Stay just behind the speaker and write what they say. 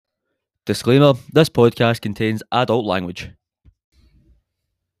Disclaimer, this podcast contains adult language.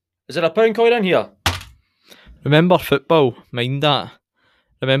 Is there a pound coin in here? Remember football, mind that.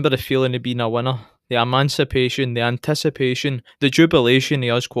 Remember the feeling of being a winner, the emancipation, the anticipation, the jubilation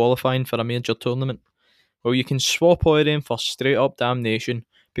of us qualifying for a major tournament. Well, you can swap all of them for straight up damnation,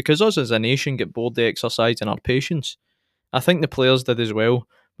 because us as a nation get bored of exercising our patience. I think the players did as well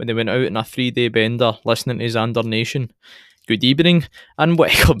when they went out in a 3-day bender listening to Xander Nation. Good evening and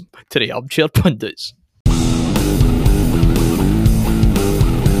welcome to the Armchair Pundits.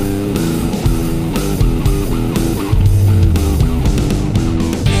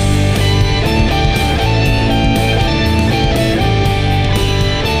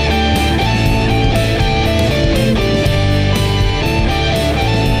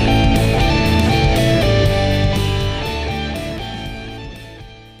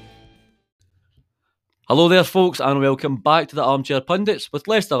 Hello there folks and welcome back to the Armchair Pundits with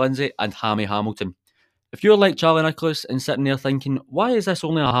Lester Lindsay and Hammy Hamilton. If you're like Charlie Nicholas and sitting there thinking, why is this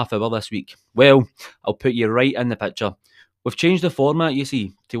only a half hour this week? Well, I'll put you right in the picture. We've changed the format, you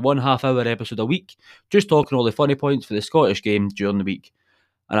see, to 1 half-hour episode a week, just talking all the funny points for the Scottish game during the week.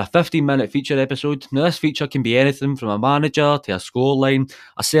 And a 15-minute feature episode. Now this feature can be anything from a manager to a scoreline,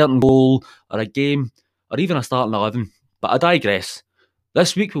 a certain goal, or a game, or even a starting 11. But I digress.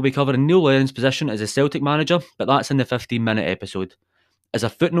 This week we'll be covering Neil Lennon's position as a Celtic manager, but that's in the 15-minute episode. As a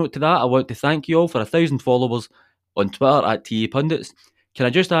footnote to that, I want to thank you all for 1,000 followers on Twitter at TE Pundits. Can I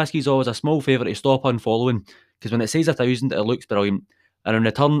just ask you all as a small favour to stop unfollowing? Because when it says 1,000, it looks brilliant. And in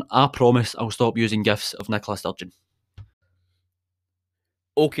return, I promise I'll stop using gifs of Nicola Sturgeon.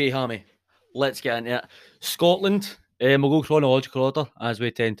 Okay, Hammy, let's get into it. Scotland, we'll go chronological order, as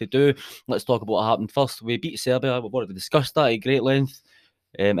we tend to do. Let's talk about what happened first. We beat Serbia, we've already discussed that at great length.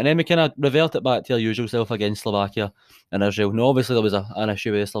 And then we kind of revert it back to our usual self against Slovakia and Israel. Now, obviously, there was an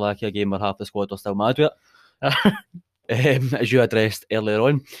issue with the Slovakia game where half the squad were still mad with it, as you addressed earlier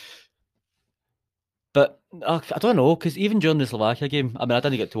on. But I don't know, because even during the Slovakia game, I mean, I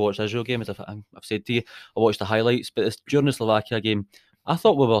didn't get to watch the Israel game, as I've said to you. I watched the highlights, but during the Slovakia game, I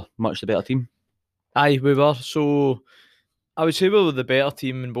thought we were much the better team. Aye, we were. So, I would say we were the better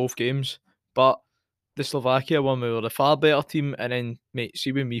team in both games, but the Slovakia one, we were the far better team. And then, mate,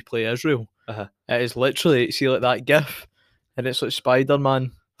 see when we play Israel, it is literally, see like that gif, and it's like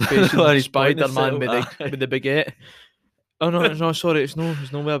Spider-Man facing Spider-Man with the baguette. Oh no, sorry, it's no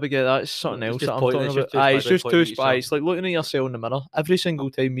with a baguette. That's something else that I'm talking about. Aye, it's just two spies. It's like looking at yourself in the mirror. Every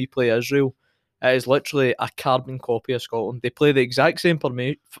single time we play Israel, it is literally a carbon copy of Scotland. They play the exact same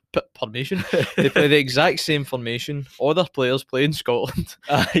formation. They play the exact same formation. Other players play in Scotland.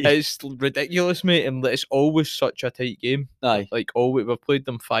 It's ridiculous, mate, and it's always such a tight game. Aye. Like, we've played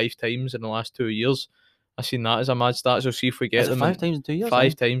them 5 times in the last 2 years. I seen that as a mad stat, so see if we get them. 5 times in 2 years?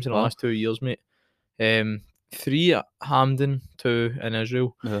 5 times in the last 2 years, mate. 3 at Hampden, 2 in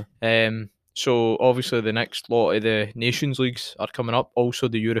Israel. So obviously the next lot of the Nations Leagues are coming up. Also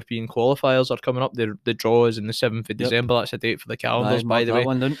the European qualifiers are coming up. The draw is in the 7th of December. That's a date for the calendars, by the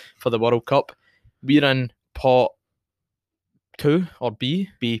way, for the World Cup. We're in pot 2 or B.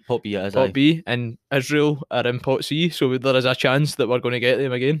 Pot B it is. Pot B, and Israel are in pot C. So there is a chance that we're going to get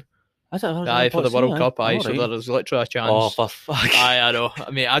them again. Aye, for the World Cup, aye. So there is literally a chance. Oh, for fuck. Aye, I know.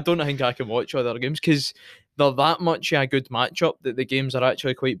 I mean, I don't think I can watch other games because they're that much a good matchup that the games are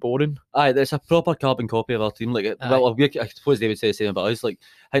actually quite boring. Aye, it's a proper carbon copy of our team. Like, well, I suppose they would say the same about us. Like,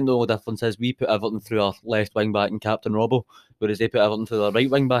 I think the only difference is we put Everton through our left wing back and Captain Robbo, whereas they put Everton through their right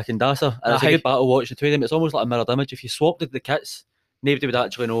wing back and Dasa. And it's a good battle watching between them. It's almost like a mirrored image. If you swapped the kits, nobody would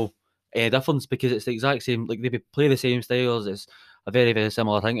actually know any difference because it's the exact same. Like, they play the same styles. It's a very, very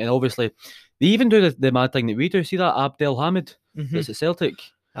similar thing. And obviously, they even do the mad thing that we do. See that Abdel Hamid that's at Celtic?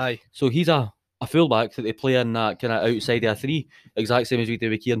 Aye. So he's a fullback that they play in that kind of outside of a 3, exact same as we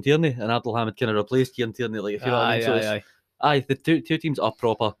do with Kieran Tierney, and Abdel Hamid kind of replaced Kieran Tierney, like, if you know what I mean. So aye, the two teams are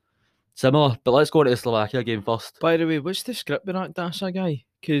proper similar. But let's go to the Slovakia game first. By the way, what's the script with that Dasa guy?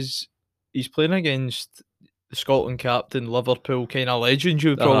 Because he's playing against the Scotland captain, Liverpool kind of legend, you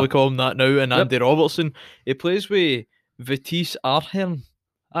would probably call him that now, and Andy Robertson. He plays with Vitesse Arnhem.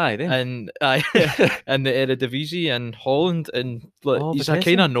 Aye, then. And and the Eredivisie in Holland, and he's a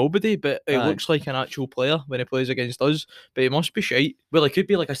kind of nobody, but he looks like an actual player when he plays against us. But he must be shite. Well, it could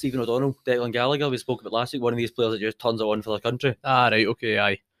be like a Stephen O'Donnell, Declan Gallagher we spoke about last week, one of these players that just turns it on for their country. Right, okay,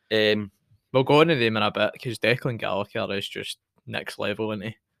 aye. We'll go into them in a bit because Declan Gallagher is just next level, isn't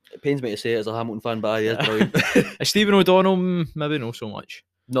he? It pains me to say it as a Hamilton fan, but he is brilliant. Stephen O'Donnell, maybe not so much.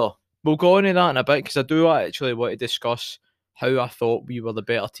 No. We'll go into that in a bit because I do actually want to discuss how I thought we were the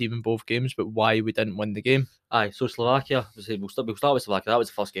better team in both games, but why we didn't win the game. Aye, so Slovakia, we'll start with Slovakia. That was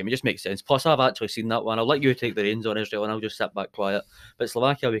the first game. It just makes sense. Plus, I've actually seen that one. I'll let you take the reins on Israel and I'll just sit back quiet. But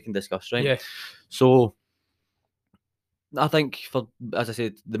Slovakia, we can discuss, right? Yeah. So, I think, as I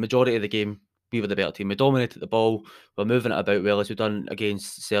said, the majority of the game, we were the better team. We dominated the ball. We're moving it about well, as we've done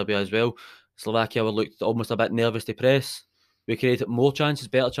against Serbia as well. Slovakia looked almost a bit nervous to press. We created more chances,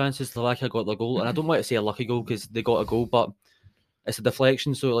 better chances. Slovakia got their goal. And I don't want to say a lucky goal because they got a goal, but it's a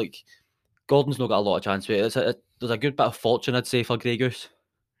deflection. So, like, Gordon's not got a lot of chance with it. There's a good bit of fortune, I'd say, for Grey Goose.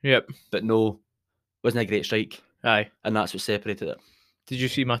 Yep. But no, wasn't a great strike. Aye. And that's what separated it. Did you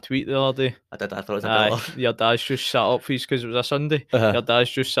see my tweet the other day? I did. I thought it was a better. Your dad's just sat up for his, because it was a Sunday. Your dad's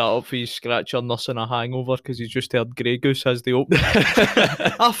just sat up for his scratcher nursing a hangover because he's just heard Grey Goose as the opening.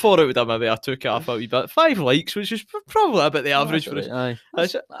 I thought it would have maybe I took it off a wee bit. 5 likes, which is probably about the average for us. Aye.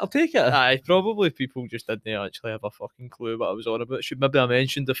 I'll take it. Aye, probably people just didn't actually have a fucking clue what I was on about. Should maybe I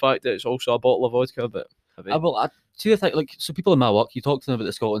mentioned the fact that it's also a bottle of vodka, but I see the thing, like, so people in my work, you talk to them about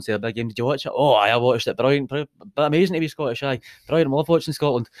the Scotland Serbia game. Did you watch it? Oh, I watched it. Brilliant, but amazing to be Scottish. Aye, brilliant. I love watching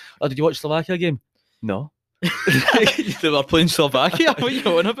Scotland. Oh, did you watch Slovakia game? No. They were playing Slovakia. What are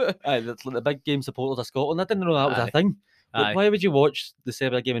you on about? Aye, the big game supporters of Scotland. I didn't know that was a thing. Aye. Why would you watch the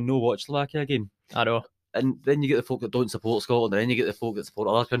Serbia game and no watch Slovakia game? I know. And then you get the folk that don't support Scotland, and then you get the folk that support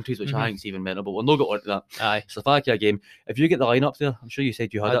other countries, which I think is even mental, but we'll not get onto that. Aye. Slovakia game, if you get the lineup there, I'm sure you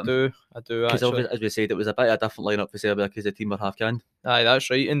said you had it. I do, Because actually. as we said, it was a bit of a different lineup for Serbia because the team were half canned. Aye, that's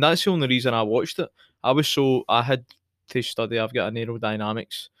right. And that's the only reason I watched it. I had to study, I've got an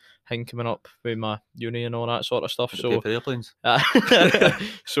aerodynamics thing coming up with my uni and all that sort of stuff. So, airplanes.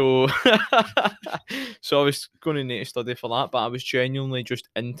 So I was going to need to study for that, but I was genuinely just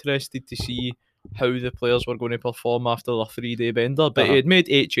interested to see how the players were going to perform after the 3-day bender. But he had made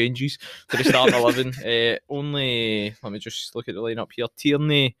 8 changes to the starting 11. Only, let me just look at the lineup here.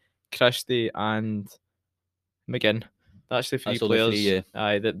 Tierney, Christie and McGinn. That's the 3 players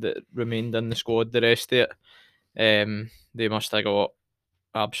that remained in the squad. The rest of it, they must have got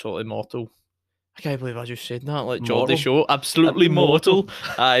absolutely mortal. I can't believe I just said that. Like Geordie Show, absolutely mortal.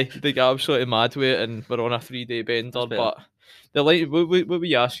 Aye, they got absolutely mad with it, and we're on a 3-day bender. But the what were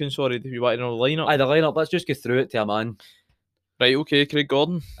you asking? Sorry, do you want to know the lineup? Aye, the lineup. Let's just go through it to a man. Right, okay, Craig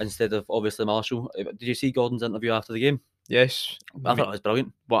Gordon instead of obviously Marshall. Did you see Gordon's interview after the game? Yes, I thought it was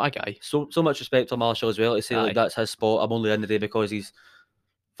brilliant. What a guy! So much respect for Marshall as well to say like that's his spot. I'm only in today because he's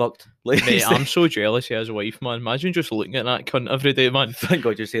fucked. Like, mate, I'm so jealous he has a wife, man. Imagine just looking at that cunt every day, man. Thank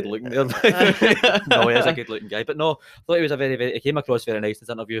God you said looking there. No, he is a good looking guy. But no, I thought he was he came across very nice in his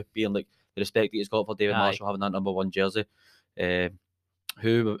interview, being like the respect that he's got for David Marshall having that number 1 jersey.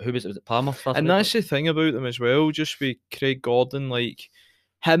 Who was it Palmer? And that's the thing about them as well, just with Craig Gordon, like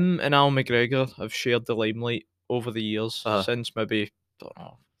him and Al McGregor have shared the limelight over the years, since maybe, I don't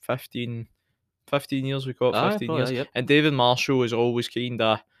know, 15 years, we call it 15 years. Yep. And David Marshall has always kind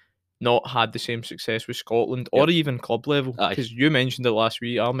of not had the same success with Scotland or even club level. Because you mentioned it last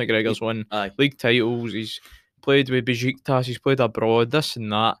week, Al McGregor's won league titles, he's played with Besiktas, he's played abroad, this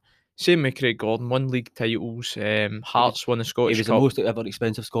and that. Same with Craig Gordon, won league titles, Hearts won the Scottish Cup. He was the most ever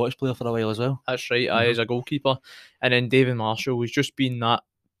expensive Scottish player for a while as well. That's right, as a goalkeeper. And then David Marshall has just been that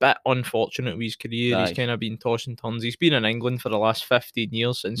bit unfortunate with his career. He's kind of been tossing turns. He's been in England for the last 15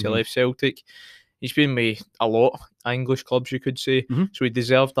 years since he left Celtic. He's been with a lot of English clubs, you could say. So he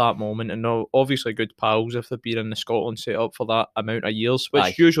deserved that moment. And obviously good pals if they've been in the Scotland setup for that amount of years,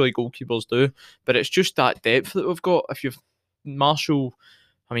 which usually goalkeepers do. But it's just that depth that we've got. If you've Marshall,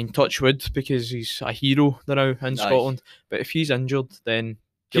 I mean, touch wood, because he's a hero now in Scotland. But if he's injured, then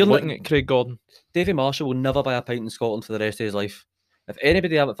you're looking at Craig Gordon. Davy Marshall will never buy a pint in Scotland for the rest of his life. If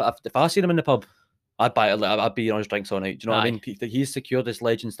anybody, if I seen him in the pub, I'd buy it. I'd be on his drinks all night. Do you know what I mean? He's secured this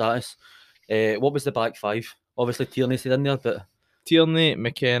legend status. What was the back 5? Obviously Tierney stayed in there, but Tierney,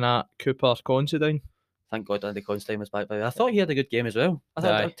 McKenna, Cooper, Considine. Thank God Andy Considine was back by the way. I thought he had a good game as well. I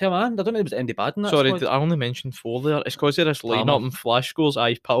thought, tell man, I don't think there was any bad in that. Sorry, squad. I only mentioned 4 there. It's because of this lineup and flash scores.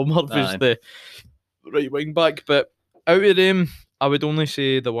 Palmer was the right wing back, but out of them, I would only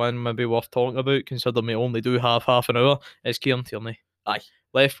say the one maybe worth talking about, considering we only do half an hour, is Kieran Tierney.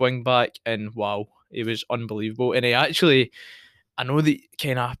 Left wing back, and wow, he was unbelievable. And he actually, I know that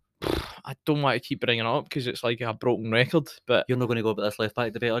kind of, I don't want to keep bringing it up because it's like a broken record, but you're not going to go about this left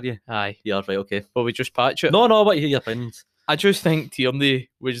back debate, are you? Aye. Yeah, right, okay. Well, we just patch it. No, but you hear your opinions. I just think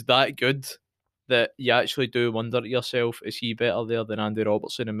Tierney was that good that you actually do wonder to yourself, is he better there than Andy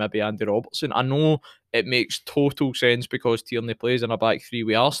Robertson and maybe Andy Robertson? I know it makes total sense because Tierney plays in a back 3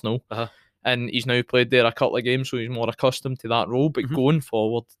 with Arsenal, and he's now played there a couple of games, so he's more accustomed to that role. But going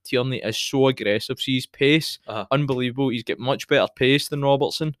forward, Tierney is so aggressive. See his pace, unbelievable. He's got much better pace than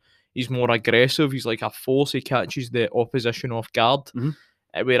Robertson. He's more aggressive. He's like a force. He catches the opposition off guard.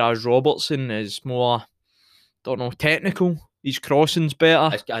 Whereas Robertson is more, don't know, technical. His crossing's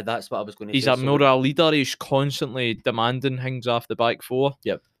better. That's what I was going to say. He's more a leader. He's constantly demanding things off the back four.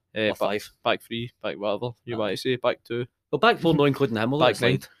 Yep. Or five. Back three, back whatever you want to say, back two. Well, back four, not including him. Back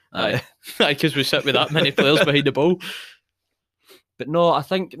nine. Aye, because we sit with that many players behind the ball. But no, I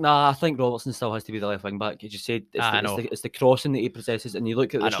think Robertson still has to be the left wing back. As you said, it's the crossing that he possesses, and you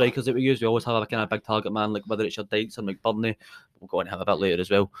look at the strikers that we use. We always have a kind of big target man, like whether it's your Dykes or McBurnie. We'll go on to him a bit later as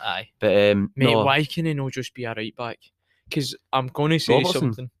well. Aye, but mate, why can he not just be a right back? Because I'm going to say Robertson.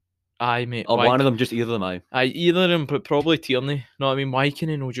 something. Aye, mate. Or one of them, just either of them. Aye, either of them, but probably Tierney. No, I mean, why can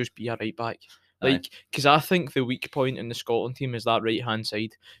he not just be a right back? Like, because I think the weak point in the Scotland team is that right hand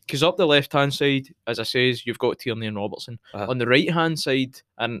side. Because up the left hand side, as I says, you've got Tierney and Robertson. On the right hand side,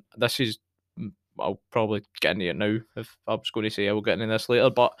 and this is, I'll probably get into it now. If I was going to say I will get into this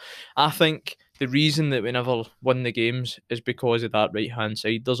later, but I think the reason that we never win the games is because of that right hand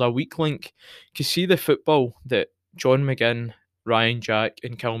side. There's a weak link. Because see the football that John McGinn, Ryan Jack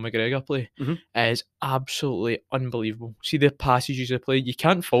and Cal McGregor play is absolutely unbelievable. See the passages they play, you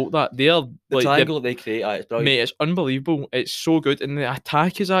can't fault that. They're the triangle they create, it's brilliant. Mate, it's unbelievable. It's so good, and the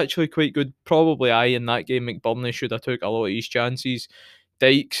attack is actually quite good. Probably in that game McBurnie should have took a lot of his chances.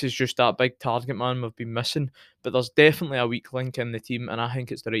 Dykes is just that big target man we've been missing, but there's definitely a weak link in the team, and I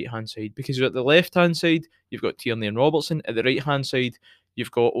think it's the right hand side, because at the left hand side you've got Tierney and Robertson. At the right hand side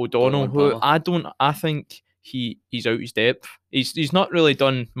you've got O'Donnell, who I think he's out his depth. He's not really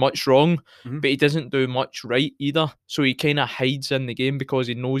done much wrong, but he doesn't do much right either. So he kind of hides in the game because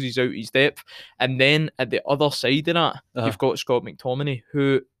he knows he's out his depth. And then at the other side of that, you've got Scott McTominay,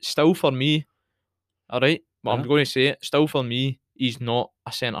 who still for me, alright, well, I'm going to say it, still for me, he's not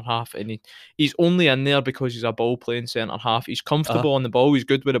a centre half, and he's only in there because he's a ball playing centre half. He's comfortable on the ball, he's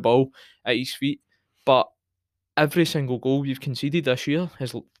good with the ball at his feet, but every single goal you've conceded this year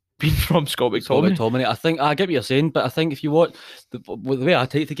has been from Scott McTominay. I think I get what you're saying, but I think if you watch the way I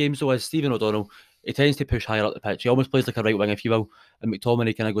take the games though is Stephen O'Donnell, he tends to push higher up the pitch. He almost plays like a right wing, if you will, and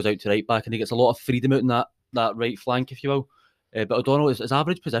McTominay kind of goes out to right back, and he gets a lot of freedom out in that right flank, if you will. But O'Donnell, his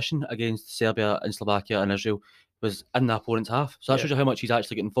average position against Serbia and Slovakia and Israel was in the opponent's half. So that shows you how much he's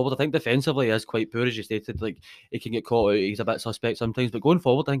actually getting forward. I think defensively he is quite poor, as you stated. Like, he can get caught out, he's a bit suspect sometimes. But going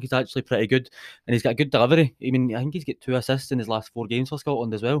forward, I think he's actually pretty good. And he's got a good delivery. I mean, I think he's got 2 assists in his last 4 games for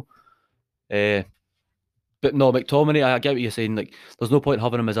Scotland as well. But no, McTominay, I get what you're saying. Like, there's no point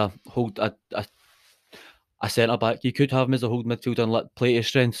having him as a centre back. You could have him as a hold midfielder and let play his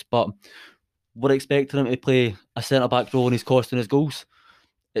strengths, but we're expecting him to play a centre back role and he's costing his goals.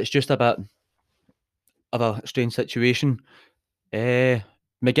 It's just a bit of a strange situation.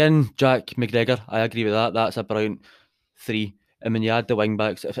 McGinn, Jack, McGregor, I agree with that. That's a brilliant 3. And when you add the wing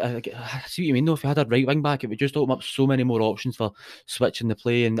backs, I see what you mean though. If you had a right wing back, it would just open up so many more options for switching the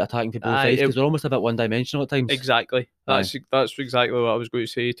play and attacking to both sides, because they're almost a bit one-dimensional at times. Exactly. That's exactly what I was going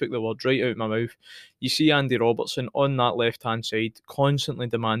to say. You took the word right out of my mouth. You see Andy Robertson on that left-hand side constantly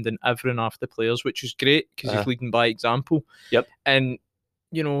demanding everything off the players, which is great because he's leading by example. Yep. And,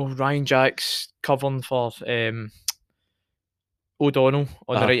 you know, Ryan Jack's covering for O'Donnell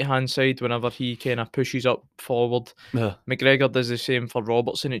on the right hand side whenever he kind of pushes up forward. McGregor does the same for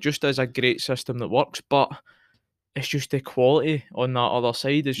Robertson. It just is a great system that works, but it's just the quality on that other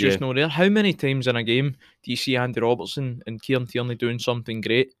side is just not there. How many times in a game do you see Andy Robertson and Kieran Tierney doing something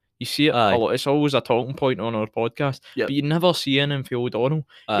great? You see it a lot. It's always a talking point on our podcast, but you never see anything for O'Donnell.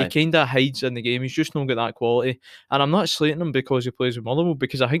 He kind of hides in the game. He's just not got that quality. And I'm not slating him because he plays with Motherwell,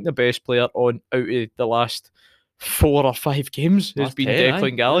 because I think the best player out of the last 4 or 5 games has been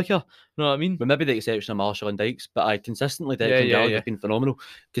Declan Gallagher. You know what I mean? But maybe the exception of Marshall and Dykes, but consistently Declan Gallagher has been phenomenal.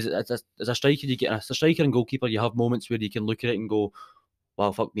 Because as a striker, as a striker and goalkeeper, you have moments where you can look at it and go,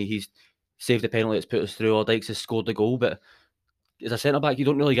 "Wow, fuck me, he's saved the penalty that's put us through," or Dykes has scored the goal. But as a centre back, you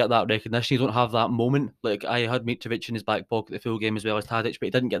don't really get that recognition. You don't have that moment. Like, I had Mitrovic in his back pocket the full game as well as Tadic, but he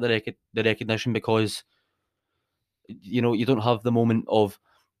didn't get the recognition because, you know, you don't have the moment of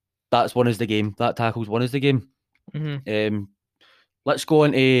that's won us the game, that tackle's won us the game. Let's go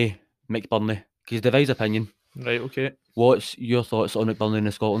into McBurnie, because he divides opinion. Right, okay. What's your thoughts on McBurnie in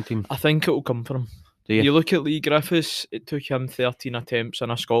the Scotland team? I think it'll come from him. Do you? You look at Lee Griffiths, it took him 13 attempts in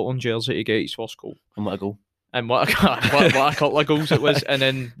a Scotland jersey to get his first goal. And what a goal. And what a couple of goals it was. And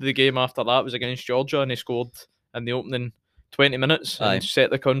then the game after that was against Georgia, and he scored in the opening 20 minutes and set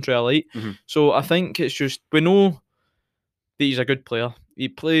the country alight. So I think it's just, we know that he's a good player. he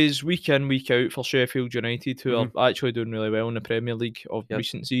plays week in, week out for Sheffield United, who are actually doing really well in the Premier League of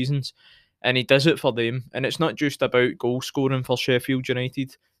recent seasons. And he does it for them. And it's not just about goal scoring for Sheffield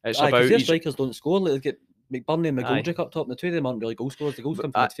United. It's about their strikers don't score. Like, they get McBurnie and McGoldrick up top, and the two of them aren't really goal scorers. The goals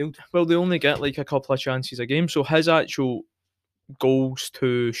come from midfield. Well, they only get like a couple of chances a game. So his actual goals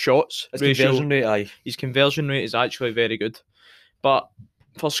to shots ratio, conversion rate, his conversion rate is actually very good. But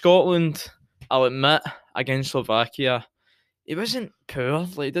for Scotland, I'll admit, against Slovakia, he wasn't poor.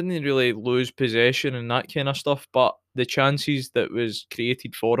 Like, he didn't really lose possession and that kind of stuff. But the chances that was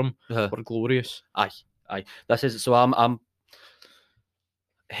created for him were glorious. Aye. This is so. I'm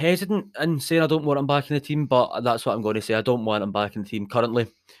hesitant in saying I don't want him back in the team, but that's what I'm going to say. I don't want him back in the team currently.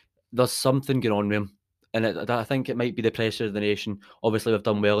 There's something going on with him, and I think it might be the pressure of the nation. Obviously, we've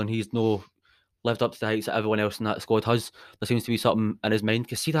done well, and he's lived up to the heights that everyone else in that squad has. There seems to be something in his mind.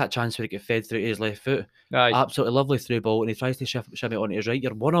 Because see that chance where he get fed through to his left foot? Absolutely lovely through ball, and he tries to shimmy it onto his right.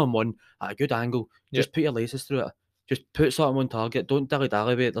 You're one-on-one at a good angle. Just put your laces through it. Just put something on target. Don't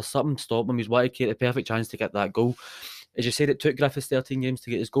dilly-dally with it. There's something stopping him. He's wanted to get the perfect chance to get that goal. As you said, it took Griffiths 13 games to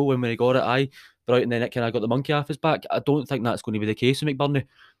get his goal, and when he got it, but and then it kind of got the monkey off his back. I don't think that's going to be the case with McBurnie.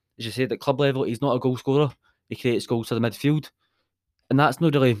 As you said, at club level, he's not a goal scorer. He creates goals to the midfield, and that's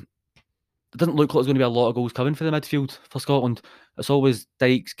not really... It doesn't look like there's going to be a lot of goals coming for the midfield for Scotland. It's always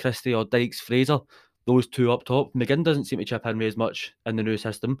Dykes, Christie, or Dykes, Fraser. Those two up top. McGinn doesn't seem to chip in as much in the new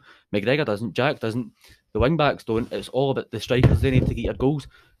system. McGregor doesn't. Jack doesn't. The wing backs don't. It's all about the strikers. They need to get your goals.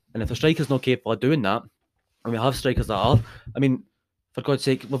 And if the striker's not capable of doing that, and we have strikers that are, I mean, for God's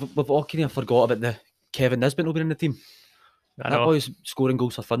sake, we've all kind of forgot about the Kevin Nisbet not being in the team. That boy's scoring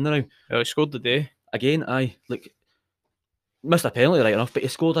goals for fun now. Yeah, he scored today. Again, like, missed a penalty right enough, but he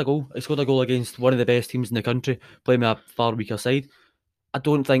scored a goal. He scored a goal against one of the best teams in the country, playing with a far weaker side. I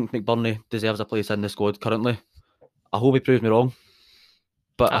don't think McBurnie deserves a place in the squad currently. I hope he proves me wrong,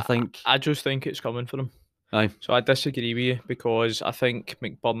 but I just think it's coming for him. Aye. So I disagree with you, because I think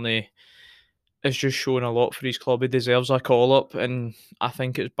McBurnie is just showing a lot for his club. He deserves a call-up, and I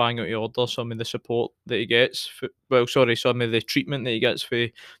think it's bang out of order some of the support that he gets. Some of the treatment that he gets for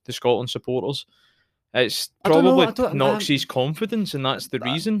the Scotland supporters. It's probably knocks his confidence, and that's the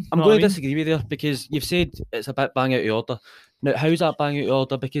reason. I'm going to disagree with you, because you've said it's a bit bang out of order. Now, how's that bang out of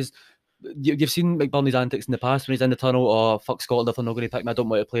order? Because you've seen McBurnie's antics in the past when he's in the tunnel, or fuck Scotland if they're not going to pick me, I don't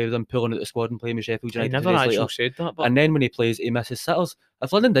want to play with them, pulling out the squad and playing with Sheffield United. He never actually said that. But... And then when he plays, he misses sitters.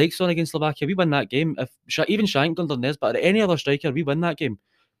 If Lyndon Dykes on against Slovakia, we win that game. If even Shankland or Nesbitt or any other striker, we win that game.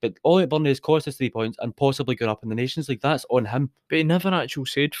 But all McBurnie has cost us 3 points and possibly going up in the Nations League. That's on him. But he never actually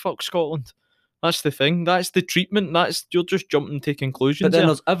said fuck Scotland. That's the thing. That's the treatment. You're just jumping to conclusions. But then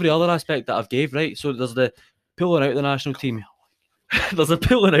there's every other aspect that I've gave, right? So there's the pulling out of the national team. There's the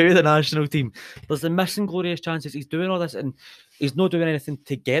pulling out of the national team. There's the missing glorious chances. He's doing all this, and he's not doing anything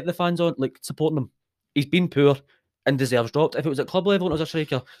to get the fans on, like supporting them. He's been poor and deserves dropped. If it was at club level and it was a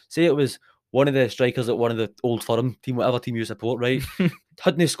striker, say it was one of the strikers at one of the Old Firm team, whatever team you support, right?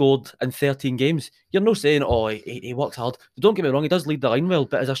 Hadn't he scored in 13 games? You're not saying, oh, he works hard. Don't get me wrong, he does lead the line well,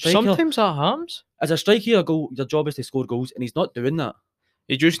 but as a striker... Sometimes that happens. As a striker, your job is to score goals, and he's not doing that.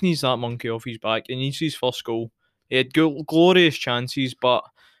 He just needs that monkey off his back. He needs his first goal. He had glorious chances, but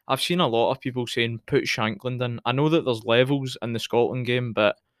I've seen a lot of people saying, put Shankland in. I know that there's levels in the Scotland game,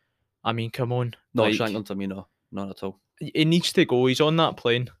 but, I mean, come on. No, Shankland to me, no. Not at all. He needs to go. He's on that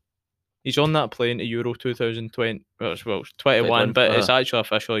plane. He's on that plane to Euro 2020. Well, it's 21, but it's actually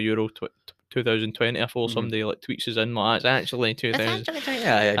officially Euro 2020. I thought somebody like tweets us in like, it's actually 2020.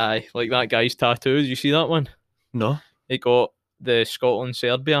 Aye, like that guy's tattoos. You see that one? No. He got the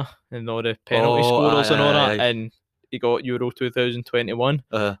Scotland-Serbia and all the penalty scorers and all that, and he got Euro 2021.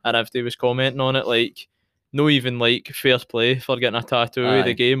 And everybody was commenting on it like, no even like fair play for getting a tattoo of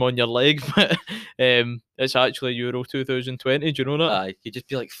the game on your leg, but it's actually Euro 2020. Do you know that? Aye, you just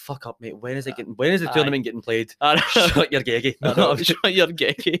be like, fuck up, mate. When is the tournament getting played? Shut your geggy. Shut your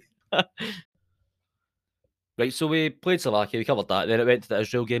geggy. Right, so we played Slovakia, we covered that, then it went to the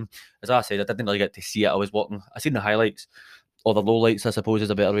Israel game. As I said, I didn't really get to see it. I was walking, I seen the highlights, or the lowlights, I suppose is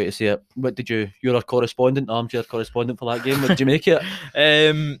a better way to say it. What did you're a correspondent, armchair correspondent for that game, what did you make it?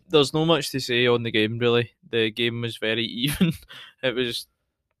 There's not much to say on the game, really. The game was very even. It was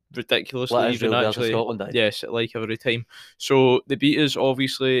ridiculously even, actually. Scotland, yes, like every time. So the beat is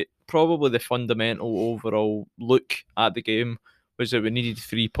obviously probably the fundamental overall look at the game was that we needed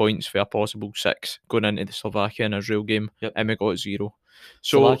 3 points for a possible 6 going into the Slovakia and Israel game, and we got 0.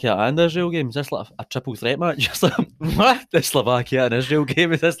 So Slovakia and Israel game, is this like a triple threat match? What? The Slovakia and Israel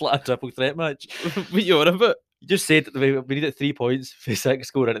game, is this like a triple threat match? What you on about? You just said that we needed 3 points for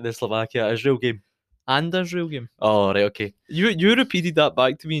 6 going into the Slovakia Israel game. and Israel game. Oh, right, okay. You repeated that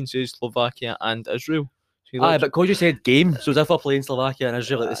back to me and says Slovakia and Israel. So Aye, but because you said game, so as if we're playing Slovakia and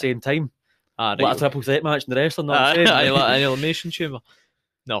Israel at the same time. Right, Like a triple threat match in the wrestling, know what I'm saying? like an elimination chamber.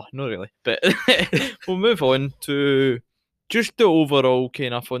 No, not really. But we'll move on to just the overall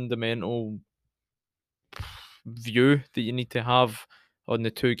kind of fundamental view that you need to have on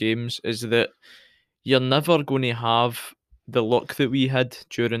the two games is that you're never going to have the luck that we had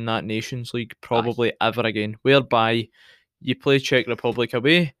during that Nations League probably ever again, whereby you play Czech Republic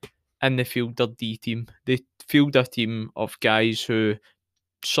away and they field their D team. They field a team of guys who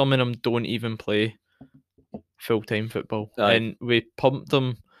some of them don't even play full-time football. Aye. And we pumped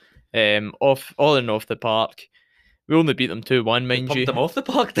them off the park. We only beat them 2-1, mind Pumped you. them off the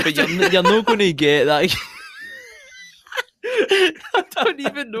park, But you're not going to get that. I don't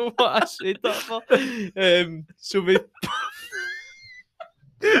even know what I said that for. So we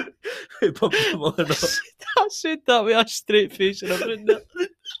pumped them on. I said that with a straight face and everything.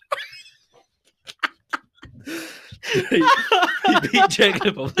 He beat Czech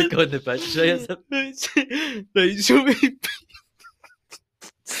Republic on the pitch, Right, so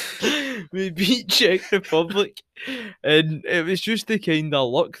we beat Czech Republic, and it was just the kind of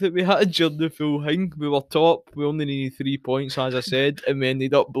luck that we had during the full thing. We were top, we only needed 3 points, as I said, and we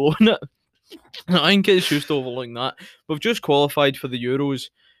ended up blowing it. I think it's just overlooking that. We've just qualified for the Euros.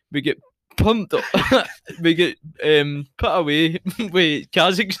 We get pumped up. We get put away with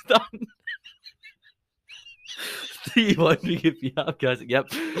Kazakhstan. 3-1, we could be half Kazakhstan.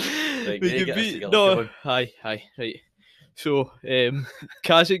 Yep. Right, We could beat. No, hi, right. So,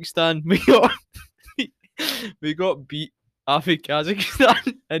 Kazakhstan, we got beat off of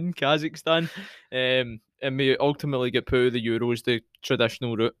Kazakhstan in Kazakhstan, and we ultimately get put out of the Euros the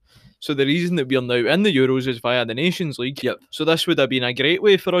traditional route. So the reason that we're now in the Euros is via the Nations League. Yep. So this would have been a great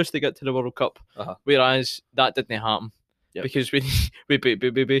way for us to get to the World Cup, whereas that didn't happen. Yep. Because we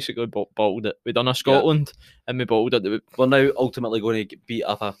basically bottled it. We done a Scotland and we bottled it. We're now ultimately going to beat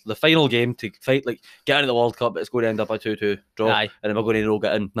up the final game to fight, like get into the World Cup. It's going to end up a 2-2 draw, and then we're going to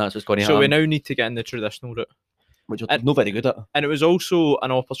get in. That's what's going to happen. So we now need to get in the traditional route, which we're not very good at. And it was also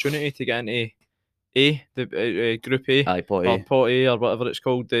an opportunity to get into the Group A, Pot A. Or Pot A, or whatever it's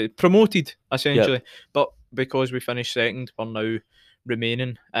called, promoted essentially. Yep. But because we finished second, we're now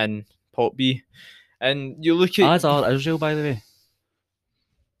remaining in Pot B. And you look at... As are Israel, by the way.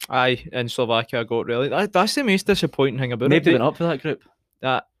 Aye, and Slovakia got really... That's the most disappointing thing about Maybe they went up for that group.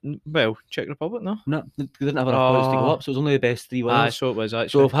 Well, Czech Republic, no? No, they didn't have enough points to go up, so it was only the best 3 winners. Aye, so it was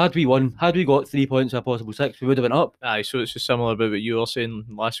actually. So had we got 3 points to a possible 6, we would have went up. Aye, so it's just similar about what you were saying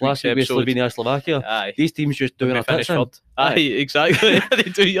last week's week episode. Slovenia, Slovakia. Aye. These teams just doing a tits in. Aye, exactly. They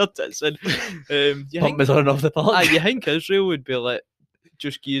do your tits in. Pump us on off the park. Aye, you think Israel would be like,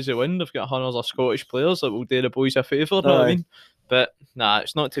 just give us a win. They've got hundreds of Scottish players that will do the boys a favour, you know what I mean? But nah,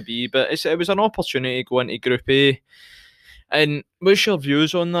 it's not to be. But it was an opportunity to go into Group A. And what's your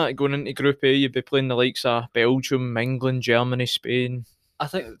views on that? Going into Group A, you'd be playing the likes of Belgium, England, Germany, Spain. I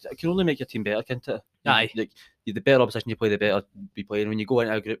think it can only make your team better, can't it? Aye. Like, the better opposition you play, the better be playing. When you go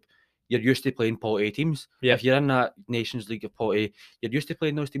into a group, you're used to playing Pot A teams. Yeah. If you're in that Nations League of Pot A, you're used to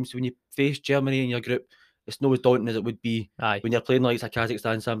playing those teams. So when you face Germany in your group, it's not as daunting as it would be when you're playing like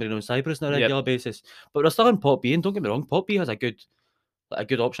Kazakhstan, San Marino, and Cyprus on a regular basis. But we're still in Pot B, and don't get me wrong, Pot B has a good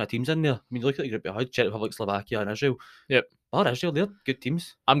option of teams in there. I mean, look at the group behind Czech Republic, Slovakia, and Israel. Yep. But Israel, they're good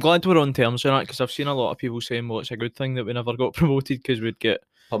teams. I'm glad we're on terms with that because I've seen a lot of people saying, well, it's a good thing that we never got promoted because we'd get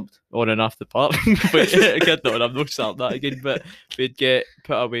pumped on and off the park. But I'm not starting that again. But we'd get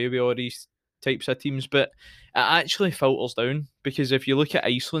put away with all these types of teams. But it actually filters down because if you look at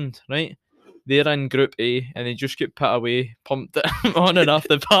Iceland, right? They're in Group A and they just get put away, pumped on and off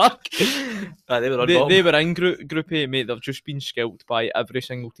the park. They were in Group A, mate. They've just been scalped by every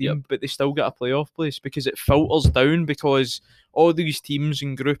single team, but they still get a playoff place because it filters down because all these teams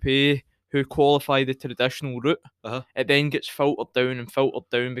in Group A who qualify the traditional route, it then gets filtered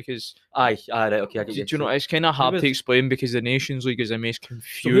down because... Aye, right, okay. I get do you know, it's kind of hard to explain because the Nations League is the most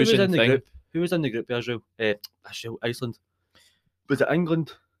confusing thing. Who was in the group? Israel? Iceland. Was it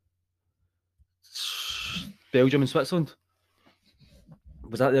England? Belgium and Switzerland.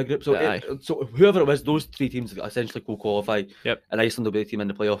 Was that their group? So whoever it was, those 3 teams essentially will qualify. Yep. And Iceland will be the team in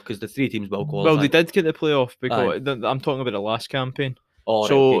the playoff because the 3 teams will qualify. Well, they did get the playoff because I'm talking about the last campaign. Oh,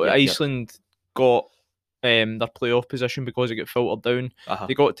 so right, Iceland got their playoff position because it got filtered down.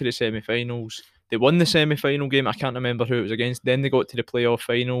 They got to the semi-finals. They won the semi-final game. I can't remember who it was against. Then they got to the playoff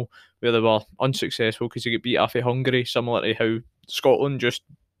final where they were unsuccessful because they got beat off of Hungary, similar to how Scotland just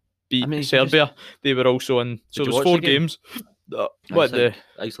beat Serbia. They were also in. So there's 4 games. What the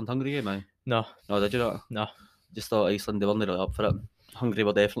Iceland-Hungary game? No. No, did you not? No. Just thought Iceland, they weren't really up for it. Hungary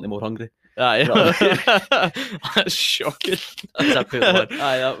were definitely more hungry. Aye. No. That's shocking. That's a poor one.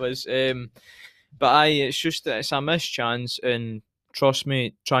 Aye, that was. But aye, it's just it's a missed chance, and trust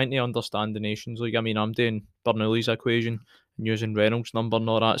me, trying to understand the Nations League. I mean, I'm doing Bernoulli's equation and using Reynolds' number and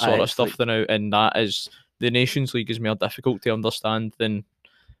all that sort of stuff now, and that is the Nations League is more difficult to understand than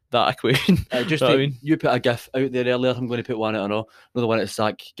that equation. You put a gif out there earlier. I'm going to put one out. I know the one at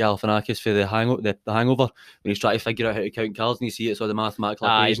Zach Galifianakis for the Hangover, when he's trying to figure out how to count cards, and you see it's all the mathematical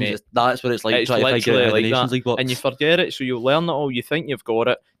equations. That's what it's like trying to figure out how the Nations League works. And you forget it, so you learn it all. You think you've got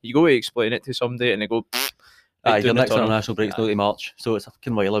it. You go to explain it to somebody, and they go, your next international break's not to March, so it's a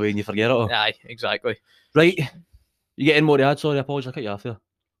fucking while away, and you forget it all. Aye, exactly. Right, you getting more to add? Sorry, I apologize. I cut you off there.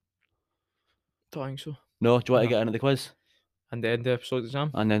 Don't think so. No, do you want to get into the quiz? And then the episode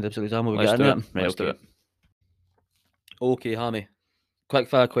exam? And then the episode exam, will we Let's get do into it. it? Right, Let's do it. Okay, Hammy. Quick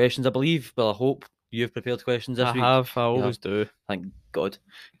fire questions, I believe. Well, I hope you've prepared questions this week. I always do. Thank God.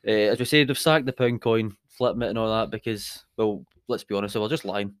 As we said, we've sacked the pound coin, flip it and all that because, well, let's be honest, we're just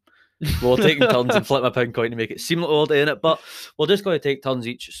lying. We're taking turns and flip a pound coin to make it seem like we're doing it, but we're just going to take turns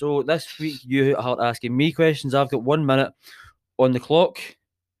each. So this week, you are asking me questions. I've got 1 minute on the clock.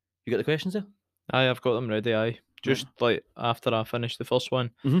 You got the questions there? Aye, I've got them ready, aye. Just like after I finish the first one,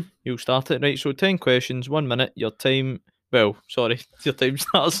 Mm-hmm. You'll start it. Right, so 10 questions, 1 minute, your time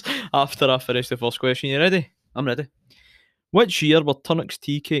starts after I finish the first question. You ready? I'm ready. Which year were Tunnock's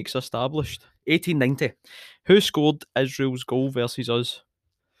tea cakes established? 1890. Who scored Israel's goal versus us?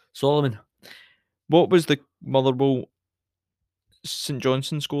 Solomon. What was the Motherwell St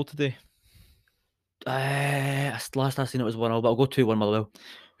Johnstone score today? Last I seen it was 1-0, but I'll go 2-1 Motherwell.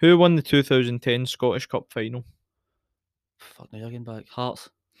 Who won the 2010 Scottish Cup final? Fuck, now you're getting back. Hearts.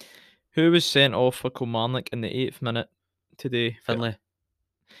 Who was sent off for Kilmarnock in the 8th minute today? Finlay.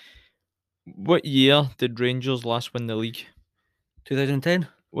 What year did Rangers last win the league? 2010.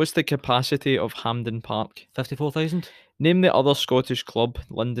 What's the capacity of Hampden Park? 54,000. Name the other Scottish club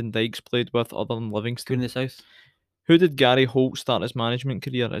Lyndon Dykes played with other than Livingston. Queen of the South. Who did Gary Holt start his management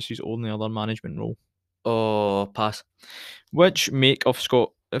career as his only other management role? Oh, pass. Which make of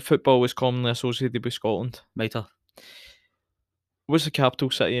football was commonly associated with Scotland? Mitre. What's the capital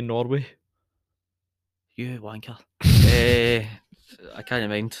city in Norway? You wanker. I can't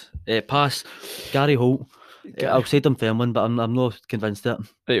mind. Pass. Gary Holt. I'll say Dunfermline, but I'm not convinced it.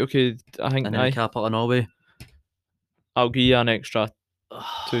 Right, okay. I think and then the capital of Norway. I'll give you an extra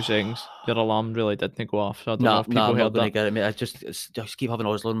 2 seconds. Your alarm really didn't go off, so I don't know if people I'm heard not going to get it, mate. I just keep having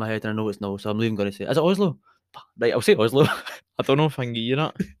Oslo in my head, and I know it's no, so I'm not even going to say it. Is it Oslo? Right, I'll say Oslo. I don't know if I can give you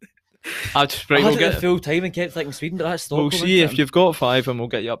that. I had it full time and kept thinking Sweden, but that's Stockholm. We'll see if you've got 5 and we'll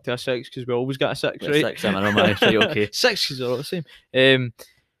get you up to a 6 because we always get a 6, right? 6, I know, man. Right, okay. 6 is all the same.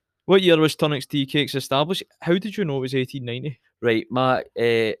 What year was Tunnock's Tea Cakes established? How did you know it was 1890? Right,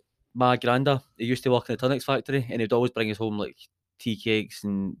 my granda, he used to work in the Tunnock's factory, and he'd always bring us home like tea cakes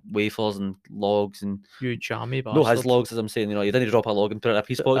and wafers and logs and you jammy bastard. No, his logs, as I'm saying, you didn't drop a log and put it in a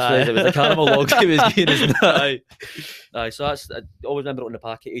piece box for us. It was a caramel log he was getting. Aye, so that's, I always remember it on the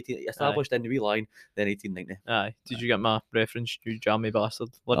packet. Established in the wee line, then 1890. Aye, did you get my reference, you jammy bastard?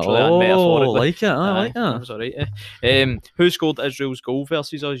 Literally and metaphorically. Like it. I like that. That was alright. Who scored Israel's goal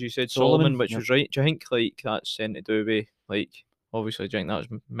versus us? You said Solomon, which was right. Do you think like that's something to do with like obviously do you think that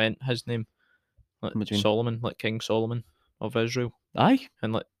was meant his name? Like Solomon, like King Solomon of Israel. Aye.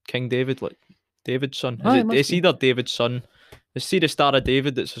 And like King David, like David's son. It's either David's son. It's the Star of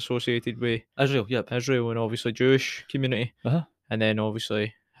David that's associated with Israel, yep. Israel and obviously Jewish community. And then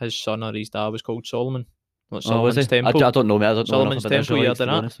obviously his son or his dad was called Solomon. Like Solomon's Temple. I don't know, mate. I don't know Solomon's Temple, you had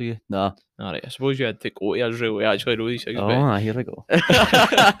that? Nah. Alright, I suppose you had to go to Israel to actually know these things. Here we go.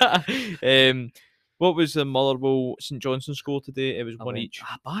 What was the Motherwell St Johnstone score today? It was 1 each.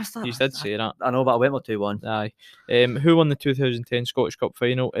 Bastard. You did say that. I know, but I went with 2-1. Aye. Who won the 2010 Scottish Cup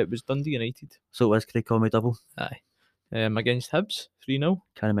final? It was Dundee United. So it was Craig Conway double. Aye. Against Hibs, 3-0.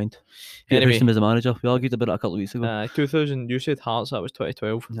 Can't mind. Anyway, him as a manager. We argued about it a couple of weeks ago. 2000. You said Hearts. That was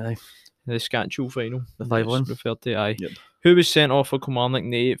 2012. Aye. The Scatchel final. The 5-1. Referred to. Aye. Yep. Who was sent off for Kilmarnock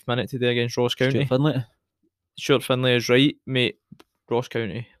in the 8th minute today against Ross County? Stuart Finlay is right, mate. Ross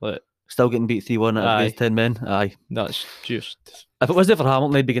County. Still getting beat 3-1 against 10 men. Aye. That's just... If it wasn't for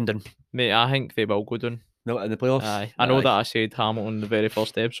Hamilton, they'd be going down. Mate, I think they will go down. No, in the playoffs? Aye. I know that I said Hamilton in the very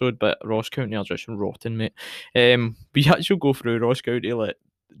first episode, but Ross County are just rotten, mate. We actually go through Ross County,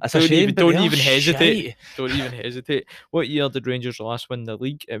 That's a shame, don't even hesitate. Don't even hesitate. What year did Rangers last win the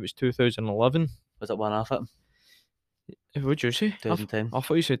league? It was 2011. Was it one half it? What did you say? 2010. I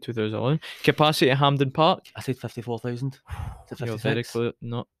thought you said 2011. Capacity at Hampden Park? I said 54,000. You're very clear.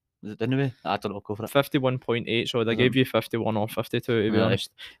 No. Didn't we? I don't know. Go for it. 51.8. So they gave you 51 or 52 to be Aye.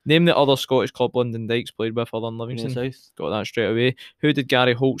 honest. Name the other Scottish club London Dykes played with other than Livingston. South. Got that straight away. Who did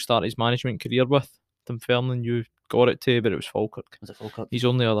Gary Holt start his management career with? Dunfermline, you got it to, but it was Falkirk. Was it Falkirk? His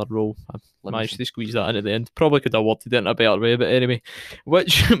only other role. I Livingston. managed to squeeze that in at the end. Probably could have worded it in a better way, but anyway.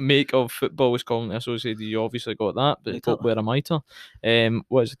 Which make of football is commonly associated? You obviously got that, but Mitre. top wear a mitre.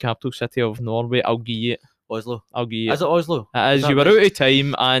 What is the capital city of Norway? I'll give you it. Oslo. I'll give you it. Is it Oslo? It is. that You were right? out of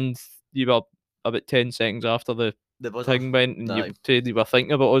time and you were about 10 seconds after the The buzzer? thing went and you Aye. said you were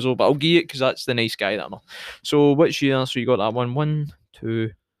thinking about Oslo, but I'll give you it because that's the nice guy that I know. So which year? So you got that one. 1,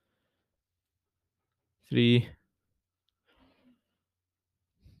 2, 3,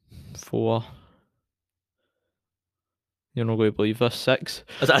 4. You're not going to believe this. 6.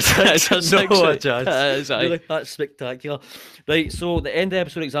 Is that a It's a 6? six, No aye. chance. It is, aye. Really? That's spectacular. Right, so the end of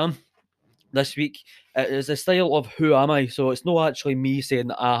episode exam this week, it is a style of who am I? So it's not actually me saying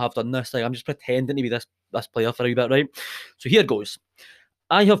that I have done this. Like, I'm just pretending to be this player for a wee bit, right? So here goes.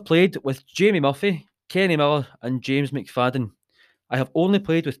 I have played with Jamie Murphy, Kenny Miller, and James McFadden. I have only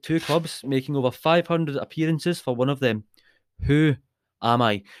played with 2 clubs, making over 500 appearances for one of them. Who am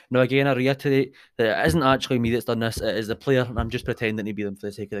I? Now, again, I reiterate that it isn't actually me that's done this. It is the player, and I'm just pretending to be them for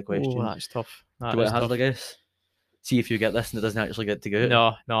the sake of the question. Oh, that's tough. Do you want to hazard a guess? See if you get this and it doesn't actually get to go.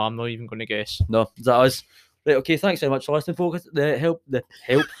 No, I'm not even going to guess. No, is that us? Right, okay, thanks very much for listening, folks. The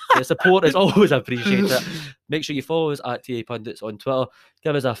support is always appreciated. Make sure you follow us at TA Pundits on Twitter.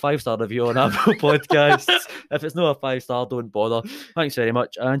 Give us a 5-star review on Apple Podcasts. If it's not a 5-star, don't bother. Thanks very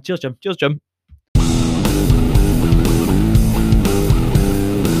much, and cheers, Jim. Cheers, Jim.